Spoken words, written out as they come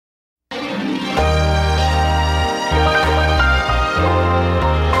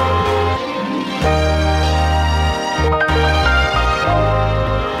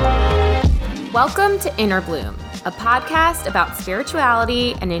Welcome to Inner Bloom, a podcast about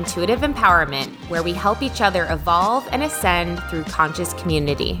spirituality and intuitive empowerment where we help each other evolve and ascend through conscious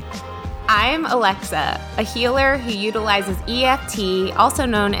community. I'm Alexa, a healer who utilizes EFT, also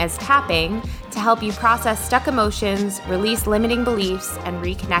known as tapping, to help you process stuck emotions, release limiting beliefs, and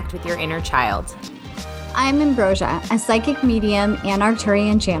reconnect with your inner child. I'm Ambrosia, a psychic medium and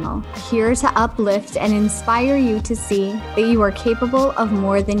Arcturian channel, here to uplift and inspire you to see that you are capable of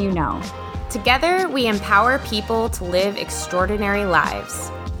more than you know. Together, we empower people to live extraordinary lives.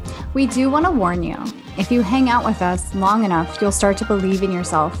 We do want to warn you, if you hang out with us long enough, you'll start to believe in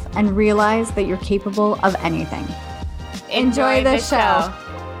yourself and realize that you're capable of anything. Enjoy the show.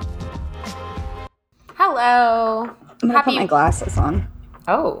 Hello. I'm going to put my glasses on.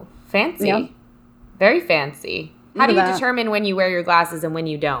 Oh, fancy. Yep. Very fancy. How do you that. determine when you wear your glasses and when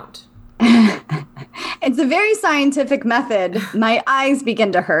you don't? It's a very scientific method. My eyes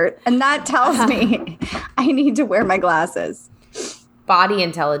begin to hurt, and that tells me I need to wear my glasses. Body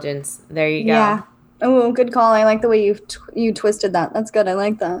intelligence. There you go. Yeah. Oh, good call. I like the way you twisted that. That's good. I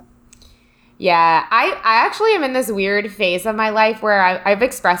like that. Yeah. I actually am in this weird phase of my life where I've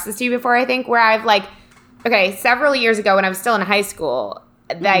expressed this to you before, I think, where I've several years ago when I was still in high school,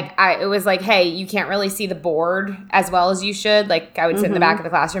 it was like, hey, you can't really see the board as well as you should. Like, I would sit in the back of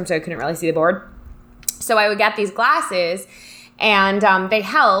the classroom, so I couldn't really see the board. So I would get these glasses, and they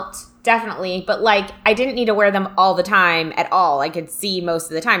helped, definitely. But, I didn't need to wear them all the time at all. I could see most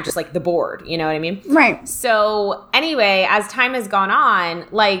of the time, just, the board. You know what I mean? Right. So, anyway, as time has gone on,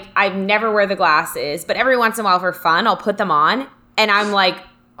 I never wear the glasses. But every once in a while, for fun, I'll put them on, and I'm like,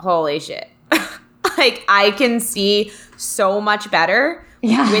 holy shit. I can see so much better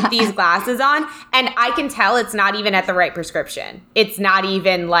with these glasses on. And I can tell it's not even at the right prescription. It's not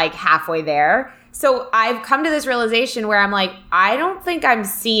even, halfway there. So I've come to this realization where I'm like, I don't think I'm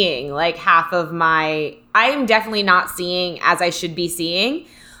seeing, half of I'm definitely not seeing as I should be seing.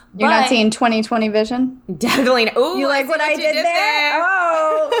 You're not seeing 20/20 vision? Definitely. Ooh, you like what I did there?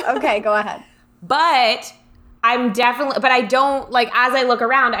 Oh, okay, go ahead. But I don't, as I look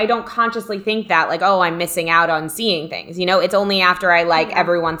around, I don't consciously think that, I'm missing out on seeing things. You know, it's only after I,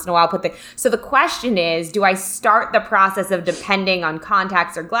 every once in a while so the question is, do I start the process of depending on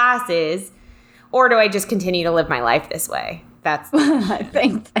contacts or glasses, or do I just continue to live my life this way? That's I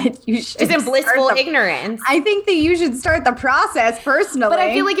think that you should. Just in blissful ignorance. I think that you should start the process personally. But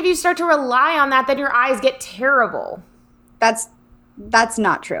I feel like if you start to rely on that, then your eyes get terrible. That's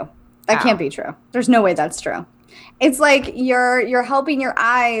not true. That can't be true. There's no way that's true. It's like you're helping your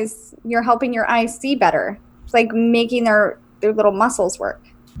eyes. You're helping your eyes see better. It's like making their little muscles work.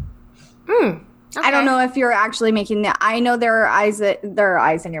 Okay. I don't know if you're actually making that. I know there are eyes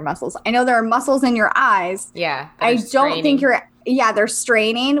in your muscles. I know there are muscles in your eyes. Yeah. I don't think they're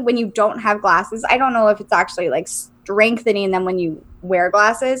straining when you don't have glasses. I don't know if it's actually strengthening them when you wear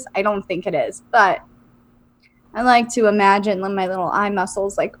glasses. I don't think it is. But I like to imagine my little eye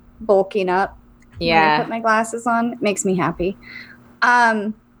muscles bulking up. Yeah. When I put my glasses on. It makes me happy.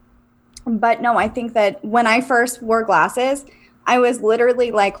 But no, I think that when I first wore glasses, I was literally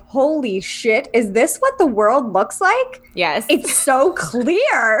like, holy shit, is this what the world looks like? Yes. It's so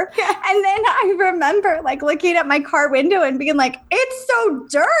clear. And then I remember looking at my car window and being like, it's so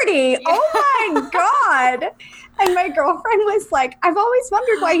dirty. Oh my God. And my girlfriend was like, I've always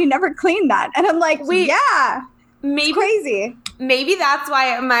wondered why you never cleaned that. And I'm like, yeah, it's crazy. Maybe that's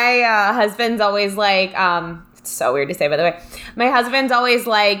why my husband's always it's so weird to say, by the way. My husband's always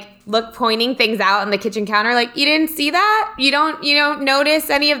pointing things out on the kitchen counter. You didn't see that? You don't notice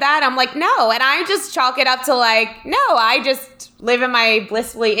any of that? I'm like, no. And I just chalk it up to no, I just live in my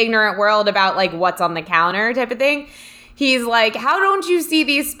blissfully ignorant world about what's on the counter type of thing. He's like, how don't you see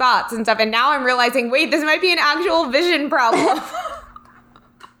these spots and stuff? And now I'm realizing, wait, this might be an actual vision problem.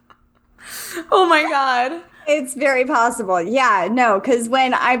 Oh my God. It's very possible. Yeah, no, because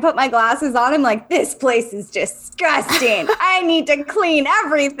when I put my glasses on, I'm like, this place is disgusting. I need to clean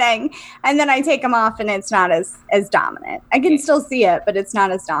everything. And then I take them off and it's not as dominant. I can still see it, but it's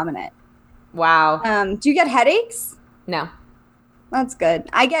not as dominant. Wow. Do you get headaches? No. That's good.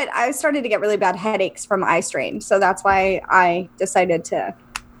 I started to get really bad headaches from eye strain. So that's why I decided to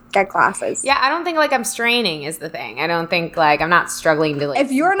get glasses. Yeah, I don't think I'm straining is the thing. I don't think I'm not struggling to If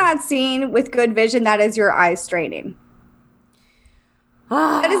you're not seeing with good vision, that is your eyes straining.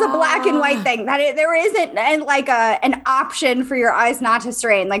 That is a black and white thing. There isn't an option for your eyes not to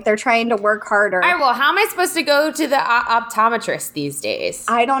strain. They're trying to work harder. All right, well, how am I supposed to go to the optometrist these days?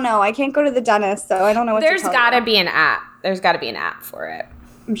 I don't know. I can't go to the dentist, so I don't know what There's to tell you. gotta be an app. There's gotta be an app for it.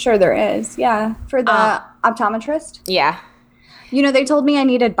 I'm sure there is. Yeah, for the optometrist. Yeah. They told me I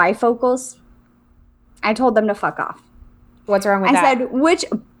needed bifocals. I told them to fuck off. What's wrong with I that? said, which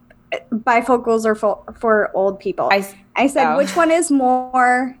bifocals are for old people? I said, which one is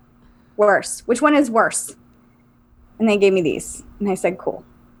worse? Which one is worse? And they gave me these. And I said, cool.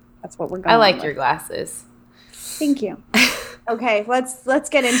 That's what we're going I like with. your glasses. Thank you. Okay, let's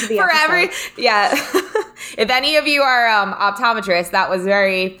get into the episode. If any of you are optometrists, that was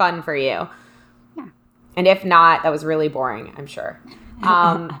very fun for you. Yeah. And if not, that was really boring, I'm sure.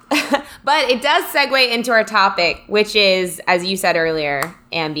 But it does segue into our topic, which is, as you said earlier,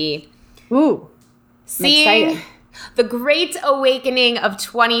 Ambi. Ooh, seeing the Great Awakening of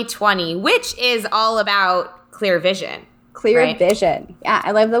 2020, which is all about clear vision. Clear vision. Yeah,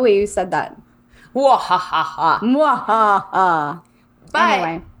 I love the way you said that. Mwahaha. Mwahaha. But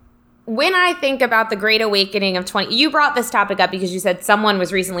anyway, when I think about the Great Awakening of 20, you brought this topic up because you said someone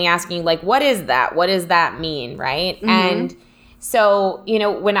was recently asking you, like, what is that? What does that mean, right? Mm-hmm. And so, you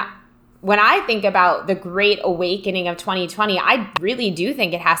know, when I think about the Great Awakening of 2020, I really do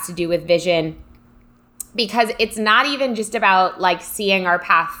think it has to do with vision, because it's not even just about like seeing our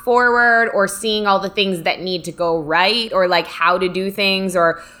path forward or seeing all the things that need to go right or like how to do things,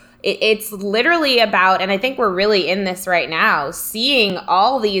 or it's literally about, and I think we're really in this right now, seeing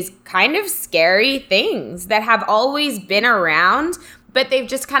all these kind of scary things that have always been around, but they've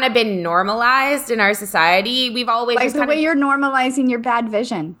just kind of been normalized in our society. We've always like just the way you're normalizing your bad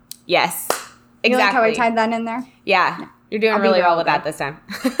vision. Yes, exactly. You like how I tied that in there? Yeah, you're doing really well with that this time.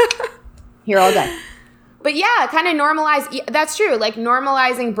 Here all day. But yeah, kind of normalize. That's true. Like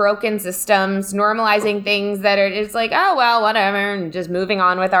normalizing broken systems, normalizing things that are it's like, oh, well, whatever, and just moving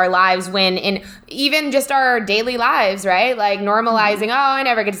on with our lives when in even just our daily lives, right? Like normalizing, oh, I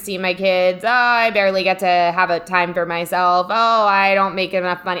never get to see my kids. Oh, I barely get to have a time for myself. Oh, I don't make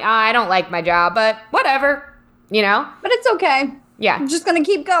enough money. Oh, I don't like my job, but whatever, you know? But it's okay. Yeah. I'm just going to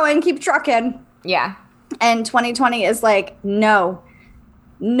keep going, keep trucking. Yeah. And 2020 is like, no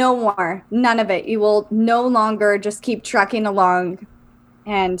more, none of it. You will no longer just keep trucking along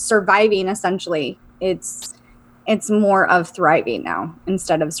and surviving. Essentially, it's more of thriving now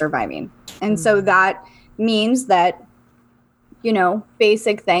instead of surviving. And so that means that, you know,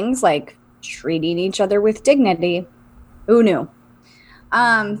 basic things like treating each other with dignity, who knew,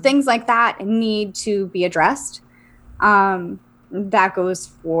 things like that need to be addressed. That goes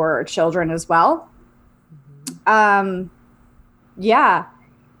for children as well. Yeah.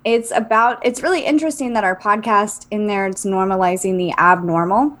 It's really interesting that our podcast in there, it's normalizing the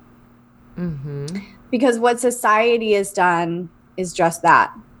abnormal. Because what society has done is just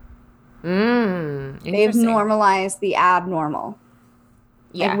that. They've normalized the abnormal.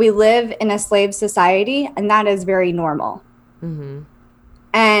 Yeah. Like we live in a slave society, and that is very normal.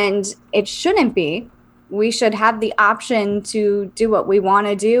 And it shouldn't be. We should have the option to do what we want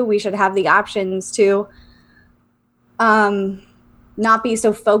to do. We should have the options to not be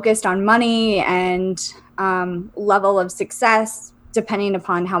so focused on money and level of success, depending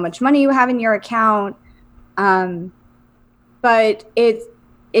upon how much money you have in your account. But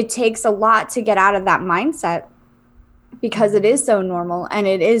it takes a lot to get out of that mindset, because it is so normal and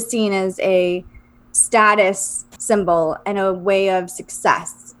it is seen as a status symbol and a way of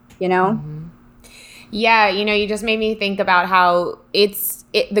success, you know? Yeah, you know, you just made me think about how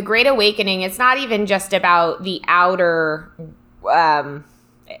the Great Awakening, it's not even just about the outer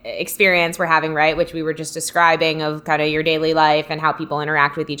experience we're having, right? Which we were just describing of kind of your daily life and how people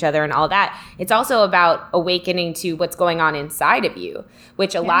interact with each other and all that. It's also about awakening to what's going on inside of you,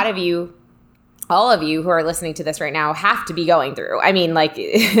 which a lot of you, all of you who are listening to this right now have to be going through. I mean, like,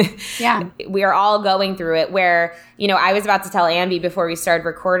 yeah, we are all going through it where, you know, I was about to tell Ambi before we started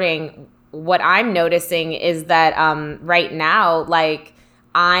recording, what I'm noticing is that right now, like,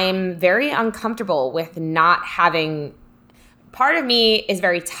 I'm very uncomfortable with not having. Part of me is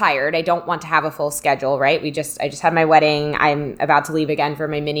very tired. I don't want to have a full schedule, right? I just had my wedding. I'm about to leave again for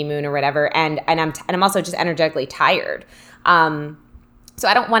my mini moon or whatever, and I'm also just energetically tired. So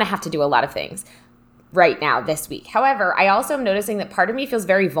I don't want to have to do a lot of things right now this week. However, I also am noticing that part of me feels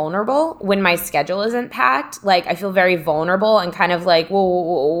very vulnerable when my schedule isn't packed. Like I feel very vulnerable and kind of like,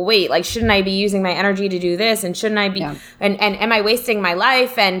 whoa, wait, like shouldn't I be using my energy to do this? And shouldn't I be and am I wasting my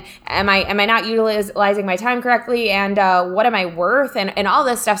life? And am I not utilizing my time correctly? And what am I worth? And all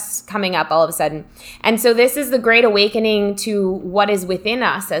this stuff's coming up all of a sudden. And so this is the Great Awakening to what is within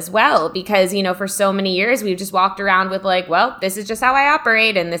us as well, because, you know, for so many years we've just walked around with like, well, this is just how I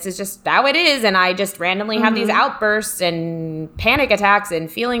operate and this is just how it is, and I just randomly have these outbursts and panic attacks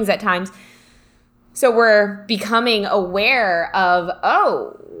and feelings at times. So we're becoming aware of,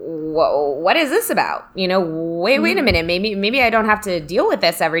 oh, what is this about? You know, wait a minute. Maybe I don't have to deal with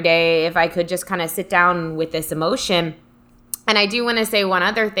this every day if I could just kind of sit down with this emotion. And I do want to say one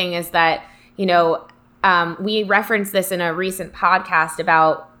other thing is that, you know, we referenced this in a recent podcast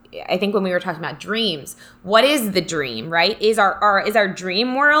about, I think when we were talking about dreams. What is the dream, right? Is our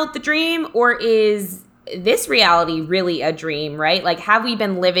dream world the dream, or is this reality really a dream, right? Like, have we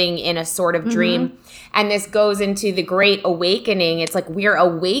been living in a sort of dream? And this goes into the Great Awakening. It's like we're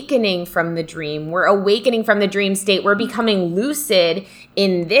awakening from the dream. We're awakening from the dream state. We're becoming lucid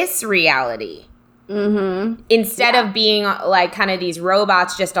in this reality. Instead of being like kind of these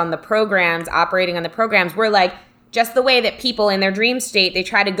robots just on the programs, operating on the programs, we're like, just the way that people in their dream state, they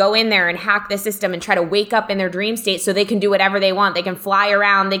try to go in there and hack the system and try to wake up in their dream state so they can do whatever they want. They can fly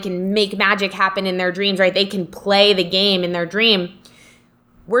around. They can make magic happen in their dreams, right? They can play the game in their dream.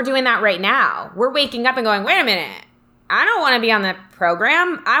 We're doing that right now. We're waking up and going, wait a minute. I don't want to be on the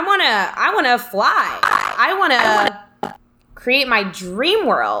program. I want to fly. I want to create my dream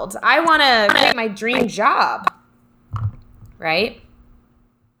world. I want to create my dream job. Right?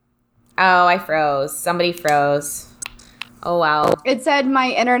 Oh, I froze. Somebody froze. Oh, wow. It said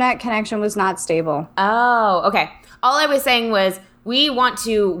my internet connection was not stable. Oh, okay. All I was saying was we want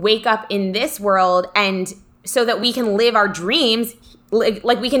to wake up in this world, and so that we can live our dreams.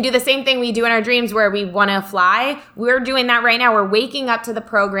 Like we can do the same thing we do in our dreams where we want to fly. We're doing that right now. We're waking up to the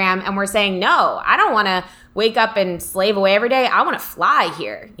program and we're saying, no, I don't want to wake up and slave away every day. I want to fly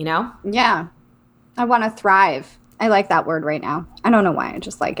here, you know? Yeah. I want to thrive. I like that word right now. I don't know why. I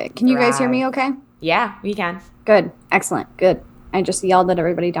just like it. Can you guys hear me okay? Yeah, we can. Good. Excellent. Good. I just yelled at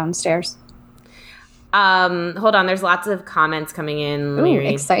everybody downstairs. Hold on. There's lots of comments coming in. Let me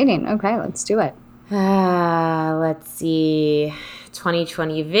read. Exciting. Okay, let's do it. Let's see.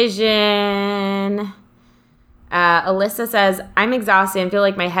 2020 vision. Alyssa says, I'm exhausted and feel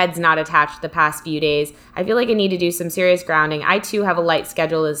like my head's not attached the past few days. I feel like I need to do some serious grounding. I too have a light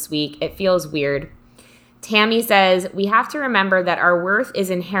schedule this week. It feels weird. Tammy says, we have to remember that our worth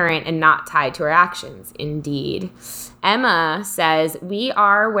is inherent and not tied to our actions. Indeed. Emma says, we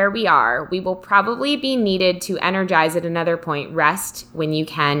are where we are. We will probably be needed to energize at another point. Rest when you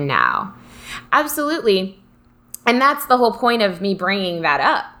can now. Absolutely. And that's the whole point of me bringing that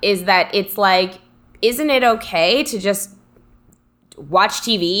up, is that it's like, isn't it okay to just watch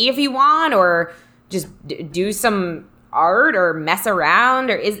TV if you want, or just do some art or mess around,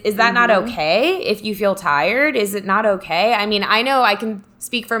 or is that not okay if you feel tired? Is it not okay? I mean, I know I can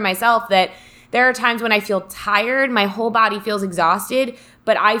speak for myself that there are times when I feel tired, my whole body feels exhausted,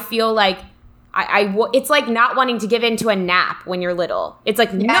 but I feel like it's like not wanting to give in to a nap when you're little. It's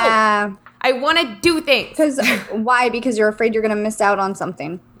like, no, I want to do things. Because why? Because you're afraid you're going to miss out on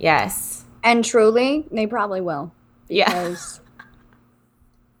something. Yes. And truly, they probably will. Yes.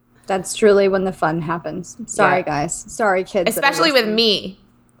 That's truly when the fun happens. Sorry, guys. Sorry, kids. Especially with me.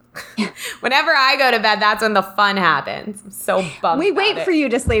 Whenever I go to bed, that's when the fun happens. I'm so bummed. We wait for you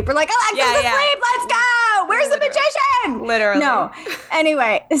to sleep. We're like, Alexa's asleep. Let's go. Where's the magician? Literally. No.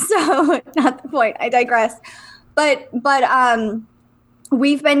 Anyway, so not the point. I digress. But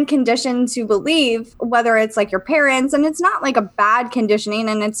we've been conditioned to believe, whether it's like your parents, and it's not like a bad conditioning,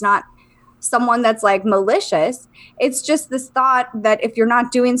 and it's not someone that's like malicious. It's just this thought that if you're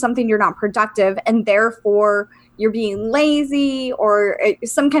not doing something, you're not productive, and therefore you're being lazy, or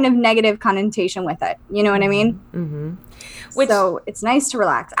some kind of negative connotation with it. You know what I mean? Mm-hmm. So it's nice to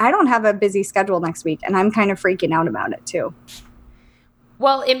relax. I don't have a busy schedule next week, and I'm kind of freaking out about it too.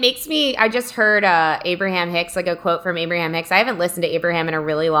 Well, it makes me, I just heard Abraham Hicks, like a quote from Abraham Hicks. I haven't listened to Abraham in a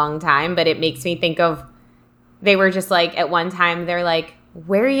really long time, but it makes me think of, they were just like, at one time, they're like,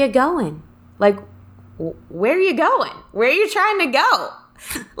 where are you going? Like, where are you going? Where are you trying to go?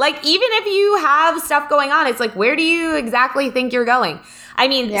 Like, even if you have stuff going on, it's like, where do you exactly think you're going? I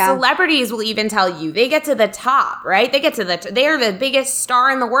mean, celebrities will even tell you, they get to the top, right? They get to they're the biggest star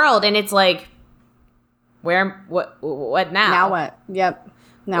in the world. And it's like, what now? Now what? Yep.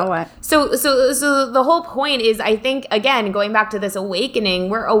 Now what? So the whole point is, I think, again, going back to this awakening,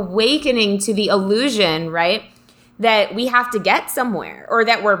 we're awakening to the illusion, right? That we have to get somewhere, or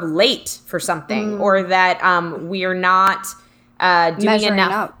that we're late for something, or that we're not doing measuring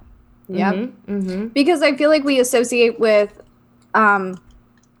enough. Up. Yep. Because I feel like we associate with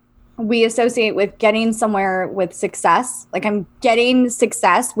getting somewhere with success. Like, I'm getting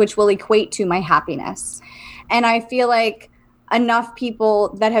success, which will equate to my happiness. And I feel like enough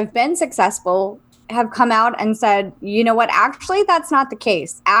people that have been successful have come out and said, you know what, actually, that's not the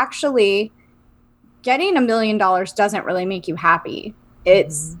case. Actually, getting $1 million doesn't really make you happy.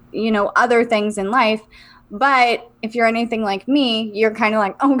 It's, other things in life. But if you're anything like me, you're kind of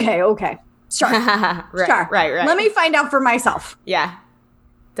like, okay, sure. Right. Let me find out for myself. Yeah,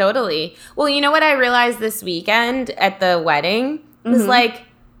 totally. Well, you know what I realized this weekend at the wedding was like,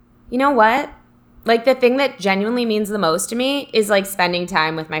 you know what? Like the thing that genuinely means the most to me is like spending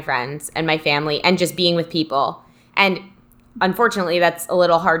time with my friends and my family and just being with people. And unfortunately, that's a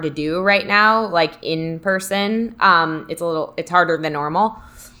little hard to do right now, like in person. It's harder than normal.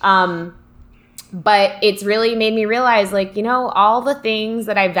 But it's really made me realize, like, all the things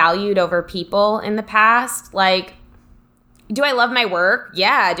that I valued over people in the past, like, do I love my work?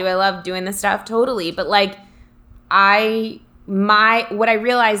 Yeah. Do I love doing this stuff? Totally. But like, what I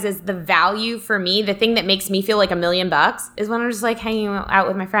realize is the value for me, the thing that makes me feel like $1 million is when I'm just like hanging out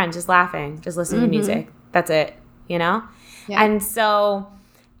with my friends, just laughing, just listening to music. That's it, Yeah. And so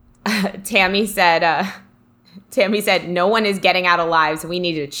Tammy said, no one is getting out alive, so we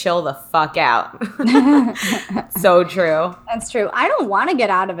need to chill the fuck out. So true. That's true. I don't want to get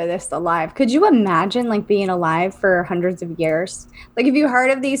out of this alive. Could you imagine like being alive for hundreds of years? Like, have you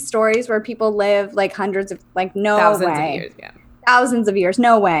heard of these stories where people live like hundreds of, like, no thousands way. of years, yeah. Thousands of years,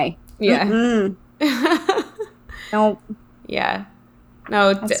 no way. Yeah. No. Yeah.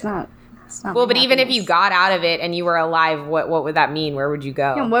 No. That's not. Well, but even if you got out of it and you were alive, what would that mean? Where would you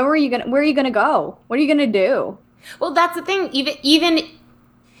go? Yeah, where are you gonna go? What are you gonna do? Well, that's the thing.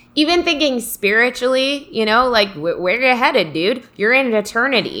 Even thinking spiritually, like where you're headed, dude. You're in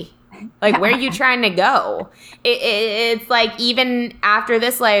eternity. Like, where are you trying to go? It's like, even after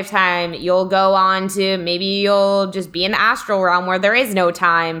this lifetime, you'll go on to, maybe you'll just be in the astral realm where there is no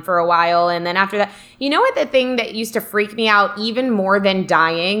time for a while. And then after that, you know what, the thing that used to freak me out even more than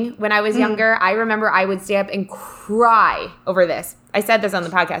dying when I was younger, I remember I would stay up and cry over this. I said this on the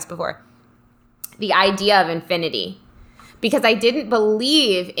podcast before. The idea of infinity. Because I didn't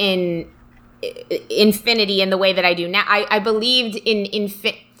believe in infinity in the way that I do now. I believed in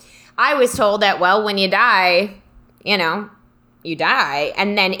I was told that, well, when you die, you die.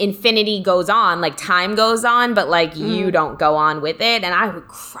 And then infinity goes on, like time goes on, but like you don't go on with it. And I would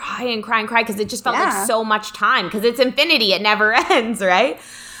cry and cry and cry because it just felt like so much time, because it's infinity. It never ends, right?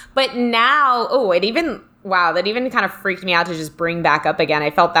 But now, that even kind of freaked me out to just bring back up again. I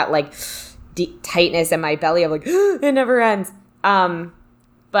felt that like deep tightness in my belly of like, it never ends.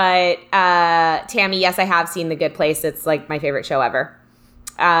 But Tammy, yes, I have seen The Good Place. It's like my favorite show ever.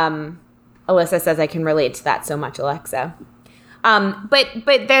 Alyssa says I can relate to that so much, Alexa. But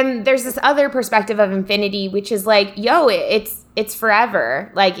then there's this other perspective of infinity, which is like, it's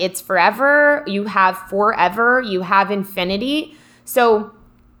forever. Like, it's forever. You have infinity. So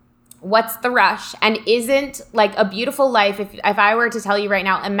what's the rush? And isn't like a beautiful life, if I were to tell you right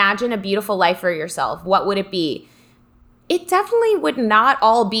now, imagine a beautiful life for yourself, what would it be? It definitely would not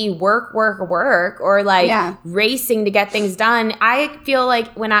all be work, or like racing to get things done. I feel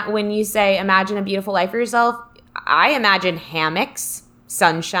like when you say imagine a beautiful life for yourself, I imagine hammocks,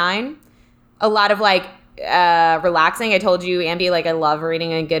 sunshine, a lot of like relaxing. I told you, Ambi, like I love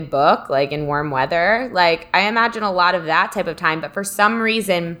reading a good book, like in warm weather. Like I imagine a lot of that type of time. But for some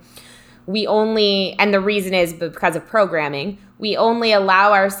reason, and the reason is because of programming, we only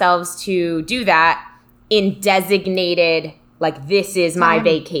allow ourselves to do that in designated, like, this is my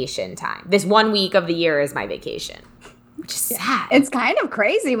vacation time. This 1 week of the year is my vacation, which is sad. It's kind of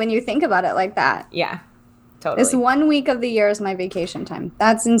crazy when you think about it like that. Yeah, totally. This 1 week of the year is my vacation time.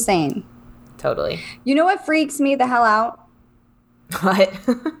 That's insane. Totally. You know what freaks me the hell out? What?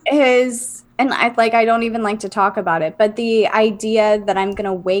 And I don't even like to talk about it, but the idea that I'm going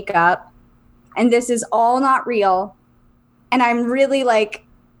to wake up and this is all not real, and I'm really like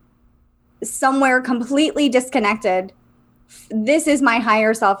somewhere completely disconnected. This is my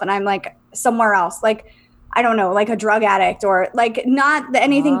higher self, and I'm like somewhere else, like I don't know, like a drug addict, or like not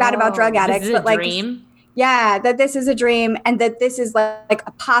anything bad about drug addicts, but like dream? Yeah, that this is a dream and that this is like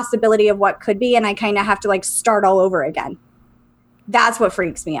a possibility of what could be, and I kind of have to like start all over again. That's what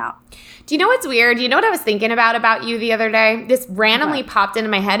freaks me out. Do you know what's weird? You know what I was thinking about you the other day? This randomly popped into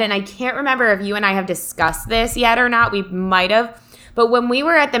my head, and I can't remember if you and I have discussed this yet or not. We might have. But when we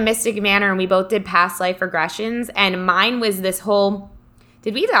were at the Mystic Manor and we both did past life regressions, and mine was this whole,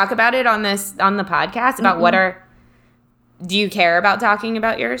 did we talk about it on the podcast about do you care about talking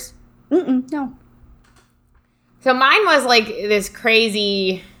about yours? No. So mine was like this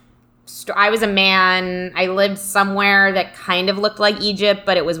crazy, I was a man, I lived somewhere that kind of looked like Egypt,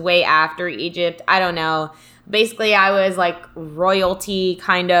 but it was way after Egypt. I don't know. Basically, I was like royalty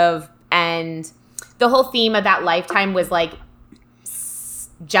kind of, and the whole theme of that lifetime was like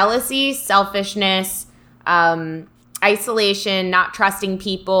jealousy, selfishness, isolation, not trusting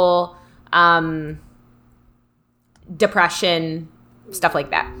people, depression, stuff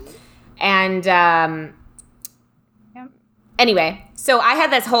like that. And anyway, so I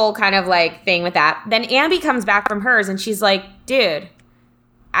had this whole kind of like thing with that. Then Ambi comes back from hers and she's like, dude,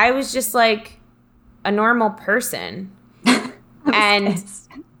 I was just like a normal person. And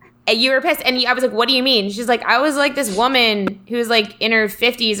you were pissed. And I was like, what do you mean? She's like, I was like this woman who was like in her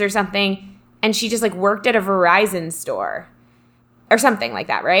 50s or something. And she just like worked at a Verizon store or something like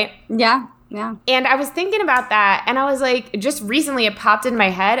that, right? Yeah. Yeah. And I was thinking about that. And I was like, just recently it popped in my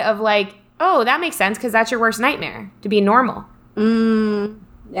head of like, oh, that makes sense because that's your worst nightmare, to be normal.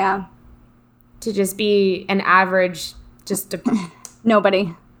 Yeah. To just be an average, just to...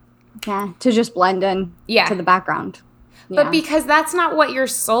 Nobody. Yeah. To just blend in to the background. Yeah. But because that's not what your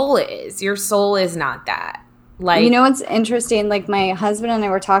soul is. Your soul is not that. Like, you know what's interesting? Like my husband and I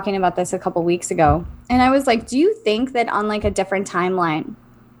were talking about this a couple weeks ago. And I was like, do you think that on like a different timeline,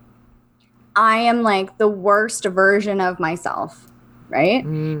 I am like the worst version of myself? Right?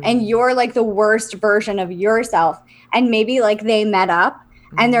 And you're like the worst version of yourself. And maybe like they met up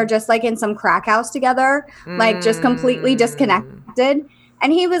and they're just like in some crack house together, like just completely disconnected.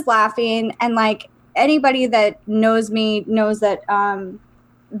 And he was laughing. And like anybody that knows me knows that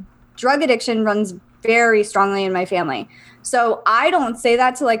drug addiction runs very strongly in my family. So I don't say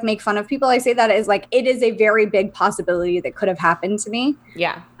that to like make fun of people. I say that as like, it is a very big possibility that could have happened to me.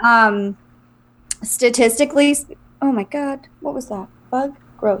 Yeah. Statistically, oh my God, what was that? Bug?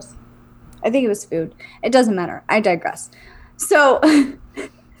 Gross. I think it was food. It doesn't matter. I digress. So.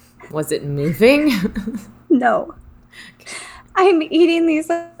 Was it moving? No. I'm eating these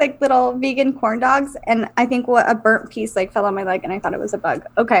like little vegan corn dogs, and I think a burnt piece like fell on my leg, and I thought it was a bug.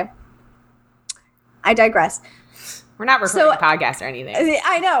 Okay. I digress. We're not recording a podcast or anything.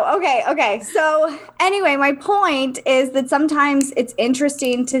 I know. Okay. So anyway, my point is that sometimes it's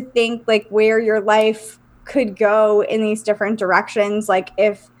interesting to think like where your life could go in these different directions. Like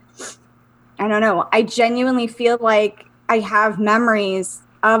if, I don't know, I genuinely feel like I have memories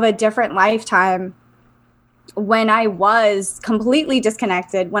of a different lifetime when I was completely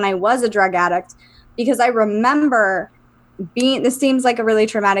disconnected, when I was a drug addict, because I remember this seems like a really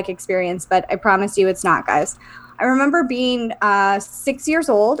traumatic experience, but I promise you it's not, guys. I remember being 6 years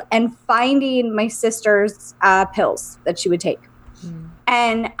old and finding my sister's pills that she would take.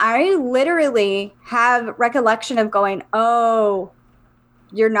 And I literally have recollection of going, oh,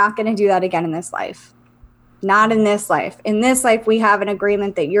 you're not going to do that again in this life. Not in this life. In this life, we have an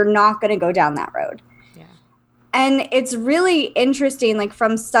agreement that you're not going to go down that road. Yeah. And it's really interesting, like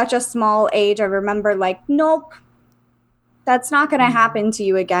from such a small age, I remember like, nope, that's not going to happen to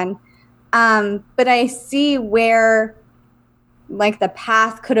you again. But I see where like the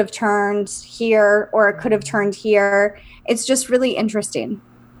path could have turned here or it could have turned here. It's just really interesting.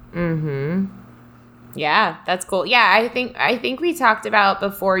 Yeah, that's cool. Yeah, I think we talked about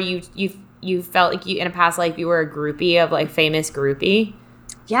before you felt like you in a past life you were a groupie of like famous groupie.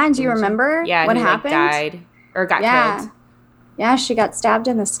 Yeah, and do you remember what happened? Like died or got killed. Yeah, she got stabbed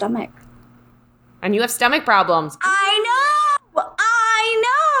in the stomach. And you have stomach problems. I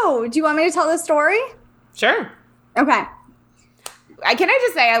know. Do you want me to tell the story? Sure. Okay. Can I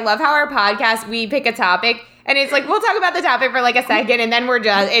just say, I love how our podcast, we pick a topic, and it's like, we'll talk about the topic for like a second, and then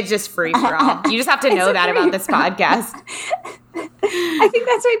it's just free for all. You just have to know that about this podcast. I think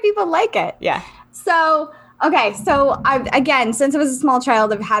that's why people like it. Yeah. So, okay. So, again, since I was a small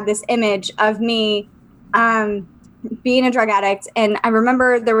child, I've had this image of me being a drug addict, and I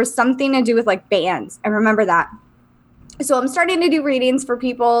remember there was something to do with like bands. I remember that. So I'm starting to do readings for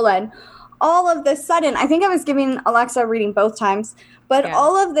people, and all of this sudden, I think I was giving Alexa a reading both times, but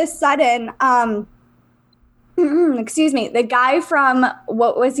all of this sudden, excuse me, the guy from,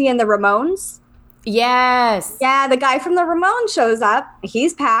 what was he in, the Ramones? Yes. Yeah, the guy from the Ramones shows up.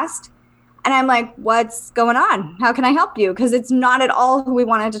 He's passed. And I'm like, what's going on? How can I help you? Because it's not at all who we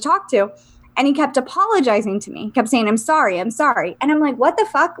wanted to talk to. And he kept apologizing to me. He kept saying, I'm sorry. And I'm like, what the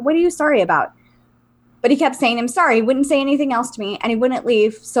fuck? What are you sorry about? But he kept saying, I'm sorry. He wouldn't say anything else to me, and he wouldn't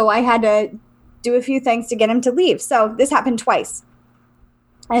leave. So I had to do a few things to get him to leave. So this happened twice.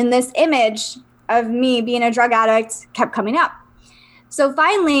 And this image of me being a drug addict kept coming up. So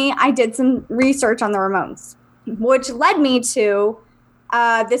finally, I did some research on the Ramones, which led me to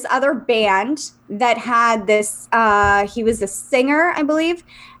this other band that had this, he was a singer, I believe.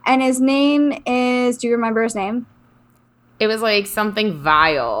 And his name is, do you remember his name? It was like something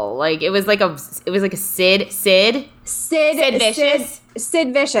vile. Like it was like a Sid Vicious.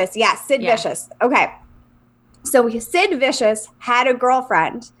 Sid Vicious. Yeah, Sid Vicious. Okay. So Sid Vicious had a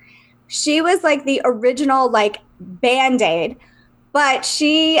girlfriend. She was like the original like Band-Aid, but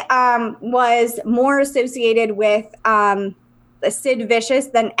she was more associated with Sid Vicious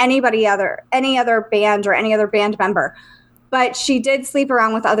than any other band or any other band member. But she did sleep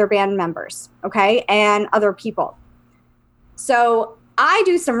around with other band members, okay, and other people. So I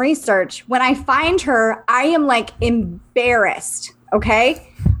do some research. When I find her, I am like embarrassed, okay?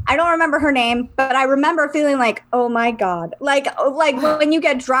 I don't remember her name, but I remember feeling like, oh my God. Like when you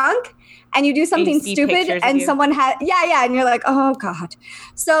get drunk and you do something stupid and someone had, and you're like, oh God.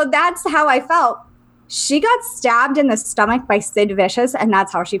 So that's how I felt. She got stabbed in the stomach by Sid Vicious, and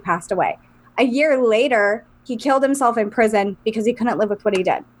that's how she passed away. A year later, he killed himself in prison because he couldn't live with what he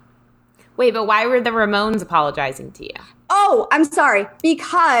did. Wait, but why were the Ramones apologizing to you? Oh, I'm sorry.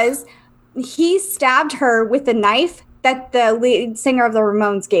 Because he stabbed her with the knife that the lead singer of the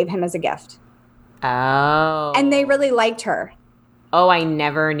Ramones gave him as a gift. Oh. And they really liked her. Oh, I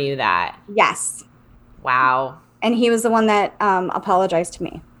never knew that. Yes. Wow. And he was the one that apologized to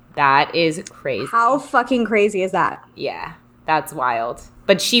me. That is crazy. How fucking crazy is that? Yeah, that's wild.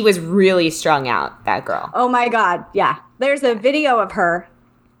 But she was really strung out, that girl. Oh my God, yeah. There's a video of her.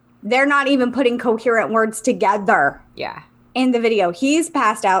 They're not even putting coherent words together. Yeah. In the video. He's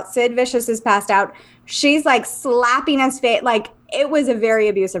passed out. Sid Vicious is passed out. She's like slapping his face. Like, it was a very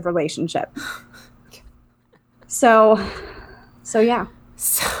abusive relationship. So yeah.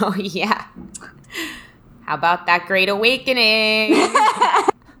 So, yeah. How about that great awakening?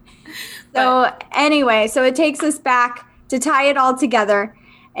 So anyway, so it takes us back to tie it all together.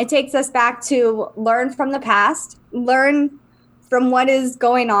 It takes us back to learn from the past, learn from what is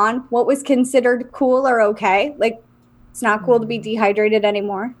going on, what was considered cool or okay. Like, it's not cool to be dehydrated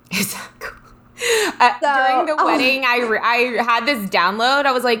anymore. It's not cool. During the wedding, I had this download.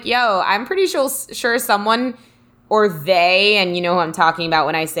 I was like, yo, I'm pretty sure someone or they, and you know who I'm talking about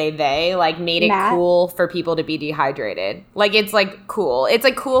when I say they, like made it cool for people to be dehydrated. Like, it's like cool. It's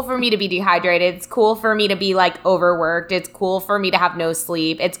like cool for me to be dehydrated. It's cool for me to be like overworked. It's cool for me to have no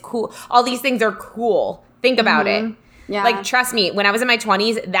sleep. It's cool. All these things are cool. Think about it. Yeah. Like, trust me, when I was in my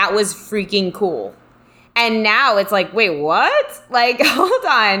 20s, that was freaking cool. And now it's like, wait, what? Like, hold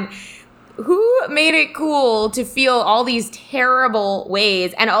on. Who made it cool to feel all these terrible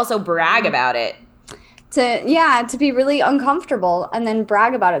ways and also brag about it? To be really uncomfortable and then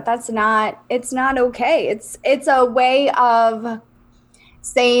brag about it. It's not okay. It's a way of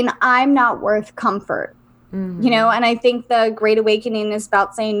saying I'm not worth comfort. Mm-hmm. You know, and I think the Great Awakening is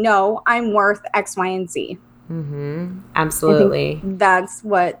about saying, no, I'm worth X, Y, and Z. Mm-hmm. Absolutely. I think that's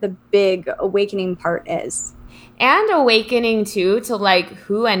what the big awakening part is. And awakening, too, to like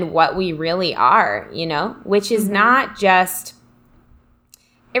who and what we really are, you know, which is not just...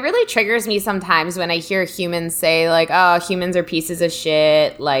 It really triggers me sometimes when I hear humans say, like, oh, humans are pieces of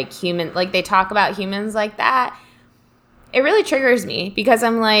shit, like they talk about humans like that. It really triggers me because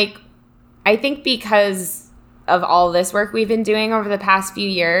I'm like, I think because of all this work we've been doing over the past few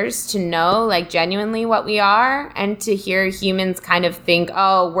years to know, like, genuinely what we are, and to hear humans kind of think,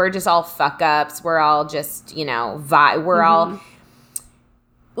 oh, we're just all fuck-ups, we're all just, you know, we're all...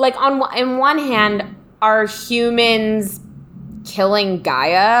 Like, on one hand, are humans... killing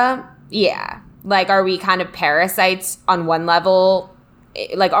Gaia? Yeah. Like, are we kind of parasites on one level?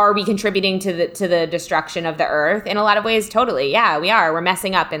 Like, are we contributing to the destruction of the earth? In a lot of ways, totally. Yeah, we are. We're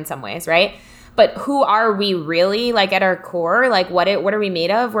messing up in some ways, right? But who are we really, like, at our core? Like, what are we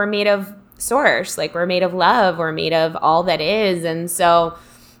made of? We're made of source. Like, we're made of love. We're made of all that is. And so,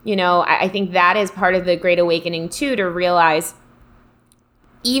 you know, I think that is part of the Great Awakening, too, to realize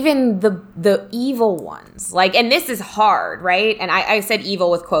even the evil ones, like, and this is hard, right? And I said evil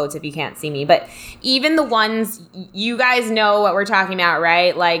with quotes if you can't see me, but even the ones, you guys know what we're talking about,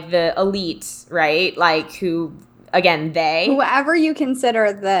 right? Like the elite, right? Like who, again, whoever you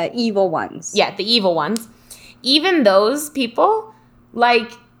consider the evil ones. Yeah, the evil ones. Even those people,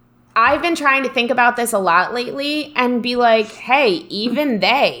 like, I've been trying to think about this a lot lately and be like, hey, even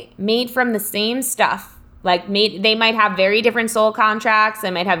they made from the same stuff. Like, they might have very different soul contracts.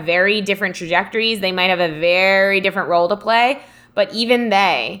 They might have very different trajectories. They might have a very different role to play. But even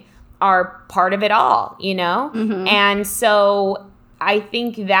they are part of it all, you know? Mm-hmm. And so I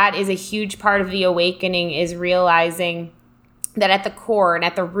think that is a huge part of the awakening, is realizing that at the core and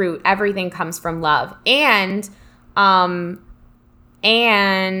at the root, everything comes from love. And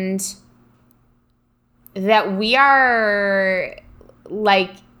that we are,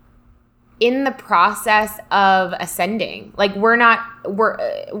 like, in the process of ascending. Like, we're not,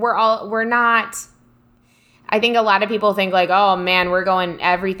 I think a lot of people think like, oh man,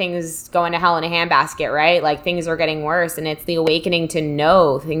 everything's going to hell in a handbasket, right? Like, things are getting worse, and it's the awakening to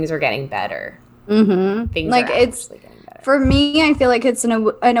know things are getting better. things like are it's actually getting better. For me, I feel like it's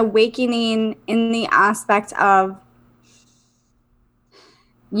an awakening in the aspect of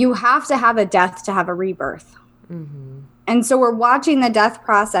you have to have a death to have a rebirth. And so we're watching the death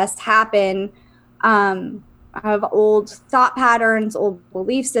process happen of old thought patterns, old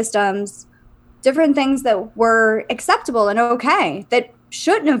belief systems, different things that were acceptable and okay that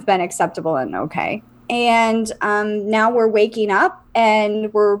shouldn't have been acceptable and okay. And now we're waking up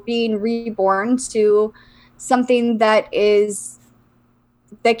and we're being reborn to something that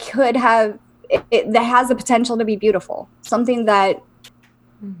could have, that has the potential to be beautiful, something that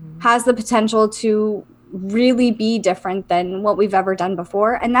has the potential to really be different than what we've ever done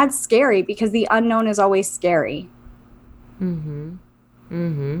before. And that's scary because the unknown is always scary. And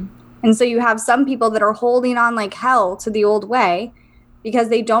so you have some people that are holding on like hell to the old way because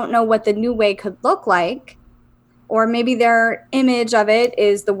they don't know what the new way could look like, or maybe their image of it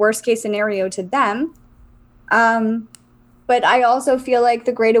is the worst case scenario to them. But I also feel like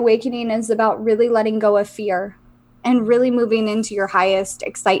the Great Awakening is about really letting go of fear and really moving into your highest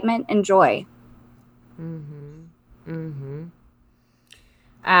excitement and joy.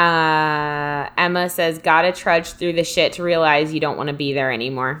 Emma says, gotta trudge through the shit to realize you don't want to be there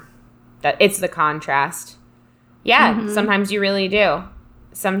anymore. That it's the contrast. Yeah, sometimes you really do.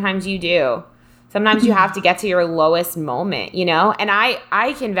 Sometimes you do. Sometimes you have to get to your lowest moment, you know? And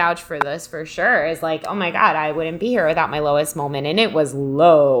I can vouch for this for sure. It's like, oh my God, I wouldn't be here without my lowest moment. And it was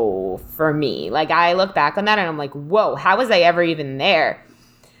low for me. Like, I look back on that and I'm like, whoa, how was I ever even there?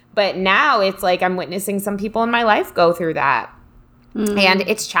 But now it's like I'm witnessing some people in my life go through that. And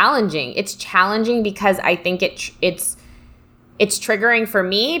it's challenging. It's challenging because I think it's triggering for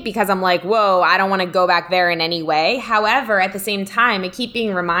me because I'm like, whoa, I don't want to go back there in any way. However, at the same time, I keep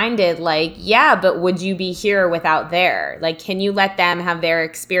being reminded, like, yeah, but would you be here without there? Like, can you let them have their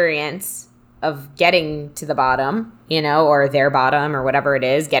experience of getting to the bottom, you know, or their bottom or whatever it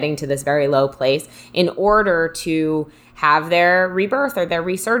is, getting to this very low place in order to have their rebirth or their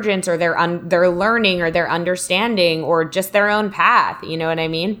resurgence or their learning or their understanding or just their own path. You know what I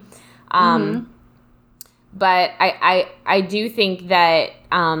mean? But I do think that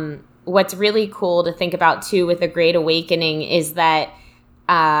what's really cool to think about, too, with the Great Awakening is that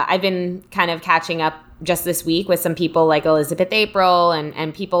I've been kind of catching up just this week with some people like Elizabeth April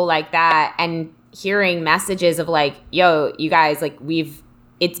and people like that, and hearing messages of like, yo, you guys, like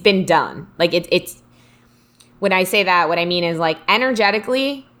it's been done. Like it's when I say that, what I mean is like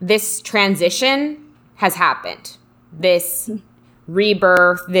energetically, this transition has happened. This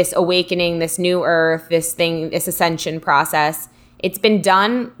rebirth, this awakening, this new earth, this ascension process, it's been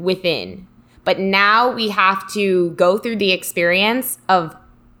done within. But now we have to go through the experience of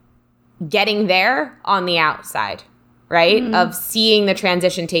getting there on the outside, right? Of seeing the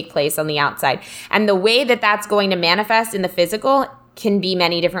transition take place on the outside. And the way that that's going to manifest in the physical can be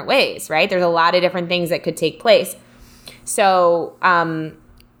many different ways, right? There's a lot of different things that could take place. So,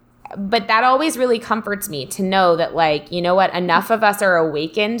 but that always really comforts me to know that, like, you know what, enough of us are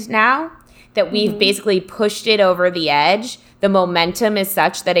awakened now that we've basically pushed it over the edge. The momentum is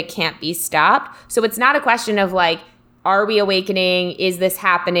such that it can't be stopped. So it's not a question of like, are we awakening? Is this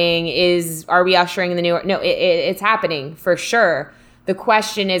happening? Are we ushering in the new? No, it's happening for sure. The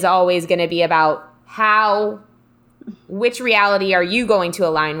question is always going to be about which reality are you going to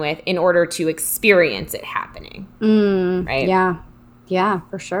align with in order to experience it happening? Right? Yeah,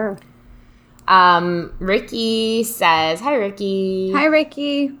 for sure. Ricky says, hi, Ricky. Hi,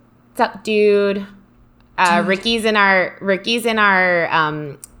 Ricky. What's up, dude? Ricky's in our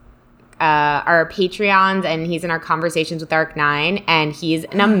Patreons, and he's in our Conversations with Arc9, and he's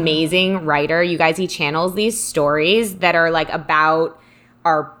an amazing writer. You guys, he channels these stories that are like about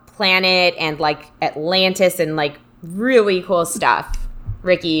our planet and like Atlantis and like really cool stuff.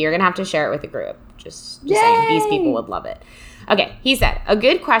 Ricky, you're gonna have to share it with the group. Just saying, these people would love it. Okay, he said, a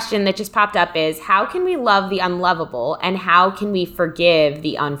good question that just popped up is, how can we love the unlovable and how can we forgive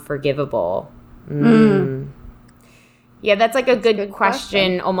the unforgivable? Yeah, that's like a good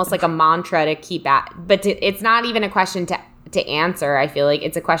question, almost like a mantra to keep at. But it's not even a question to answer. I feel like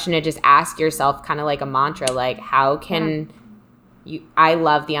it's a question to just ask yourself, kind of like a mantra, like, how can I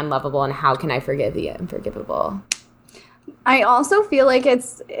love the unlovable and how can I forgive the unforgivable? I also feel like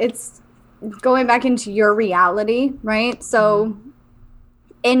it's going back into your reality, right? So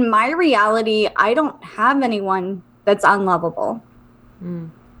in my reality, I don't have anyone that's unlovable.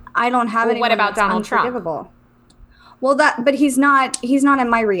 I don't have anyone what about that's Donald unforgivable. Trump? Well, but he's not in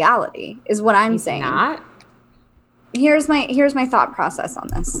my reality, is what I'm saying. Not? Here's my thought process on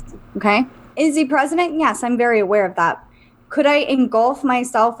this. Okay? Is he president? Yes, I'm very aware of that. Could I engulf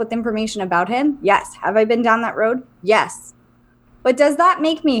myself with information about him? Yes. Have I been down that road? Yes. But does that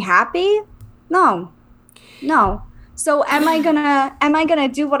make me happy? No. So am I gonna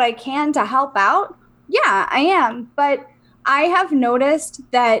do what I can to help out? Yeah, I am. But I have noticed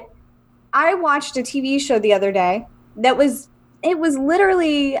that I watched a TV show the other day that was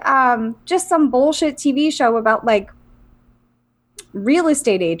literally just some bullshit TV show about like real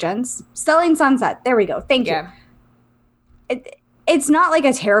estate agents selling Sunset. There we go. Thank you. It's not like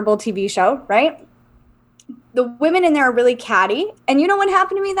a terrible TV show, right? The women in there are really catty. And you know what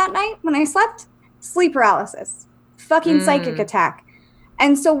happened to me that night when I slept? Sleep paralysis. Fucking psychic attack.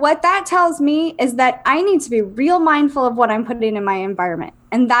 And so what that tells me is that I need to be real mindful of what I'm putting in my environment.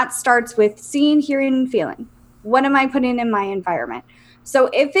 And that starts with seeing, hearing, and feeling. What am I putting in my environment? So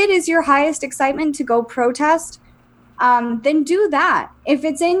if it is your highest excitement to go protest, then do that. If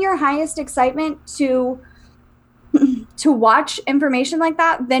it's in your highest excitement to watch information like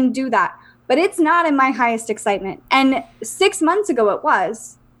that, then do that. But it's not in my highest excitement. And 6 months ago it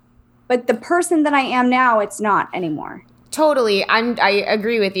was. But the person that I am now, it's not anymore. Totally. I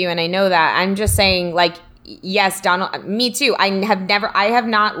agree with you, and I know that. I'm just saying, like, yes, Donald, me too. I have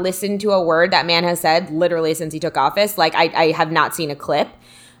not listened to a word that man has said literally since he took office. Like, I have not seen a clip.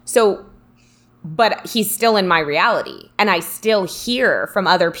 So, but he's still in my reality, and I still hear from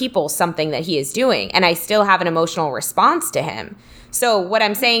other people something that he is doing, and I still have an emotional response to him. So what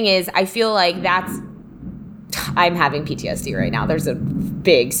I'm saying is I feel like I'm having PTSD right now. There's a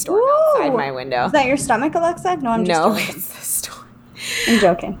big storm outside my window. Is that your stomach, Alexa? No, I'm just joking. It's the storm. I'm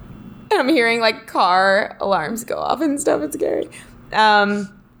joking. I'm hearing like car alarms go off and stuff. It's scary.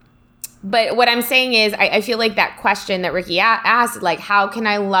 But what I'm saying is I feel like that question that Ricky asked, like, how can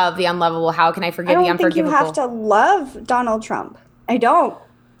I love the unlovable? How can I forgive the unforgivable? I don't think you have to love Donald Trump. I don't.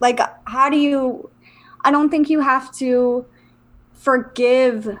 Like, I don't think you have to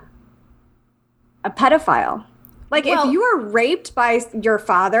forgive a pedophile. Like, if you were raped by your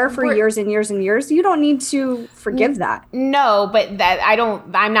father for years and years and years, you don't need to forgive that. No, but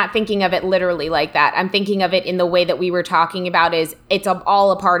I'm not thinking of it literally like that. I'm thinking of it in the way that we were talking about is it's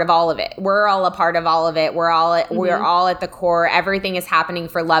all a part of all of it. We're all a part of all of it. We're all at the core. Everything is happening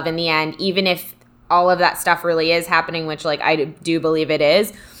for love in the end, even if all of that stuff really is happening, which like I do believe it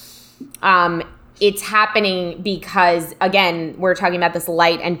is. It's happening because, again, we're talking about this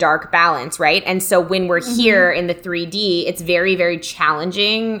light and dark balance, right? And so when we're here in the 3D, it's very, very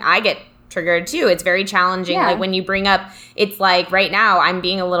challenging. I get triggered too. It's very challenging. Yeah. Like when you bring up, it's like right now I'm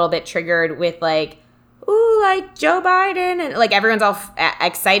being a little bit triggered with like, ooh, like Joe Biden. And like everyone's all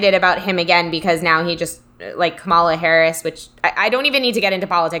excited about him again because now he just like Kamala Harris, which I don't even need to get into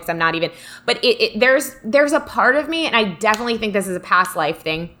politics. I'm not even. But there's a part of me, and I definitely think this is a past life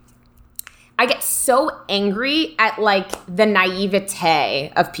thing. I get so angry at like the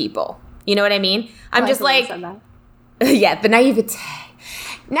naivete of people. You know what I mean? I'm just like, yeah, the naivete.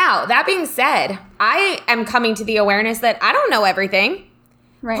 Now, that being said, I am coming to the awareness that I don't know everything.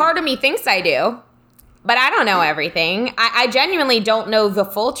 Right. Part of me thinks I do, but I don't know everything. I genuinely don't know the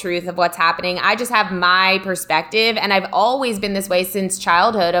full truth of what's happening. I just have my perspective, and I've always been this way since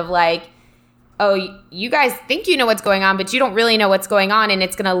childhood of like, oh, you guys think you know what's going on, but you don't really know what's going on, and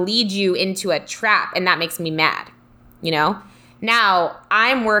it's going to lead you into a trap, and that makes me mad, you know? Now,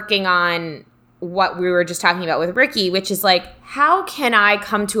 I'm working on what we were just talking about with Ricky, which is like, how can I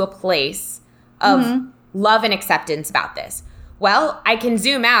come to a place of love and acceptance about this? Well, I can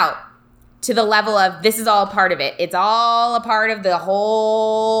zoom out to the level of this is all a part of it. It's all a part of the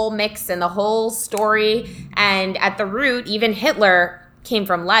whole mix and the whole story, and at the root, even Hitler came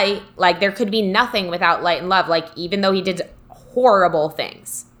from light. Like there could be nothing without light and love, like even though he did horrible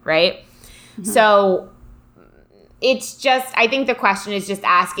things, right? So it's just, I think the question is just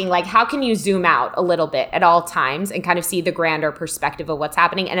asking like, how can you zoom out a little bit at all times and kind of see the grander perspective of what's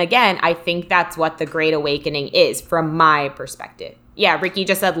happening? And again, I think that's what the Great Awakening is from my perspective. Yeah, Ricky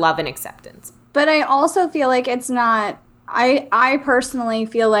just said love and acceptance. But I also feel like it's not, I personally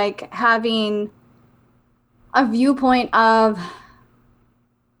feel like having a viewpoint of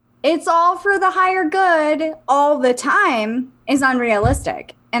it's all for the higher good all the time is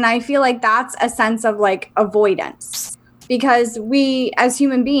unrealistic. And I feel like that's a sense of like avoidance because we as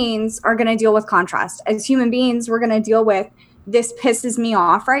human beings are going to deal with contrast. As human beings, we're going to deal with this pisses me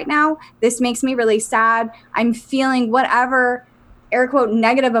off right now. This makes me really sad. I'm feeling whatever air quote